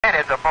It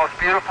is the most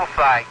beautiful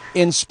sight.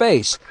 In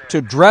space,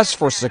 to dress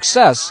for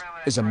success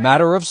is a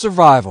matter of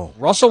survival.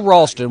 Russell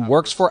Ralston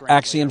works for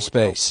Axiom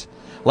Space.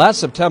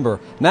 Last September,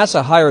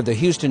 NASA hired the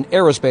Houston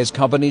Aerospace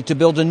Company to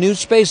build a new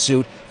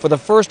spacesuit for the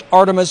first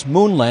Artemis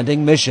moon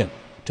landing mission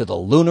to the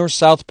lunar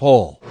South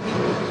Pole.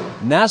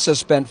 NASA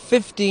spent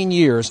 15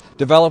 years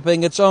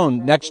developing its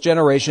own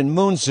next-generation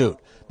moon suit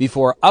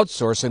before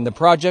outsourcing the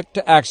project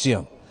to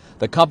Axiom.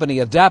 The company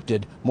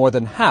adapted more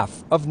than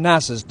half of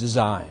NASA's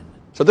design.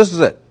 So this is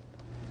it.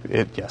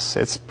 Yes,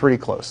 it's pretty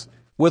close.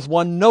 With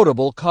one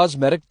notable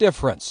cosmetic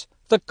difference,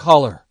 the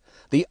color.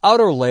 The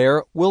outer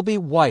layer will be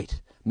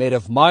white, made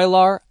of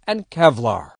mylar and Kevlar.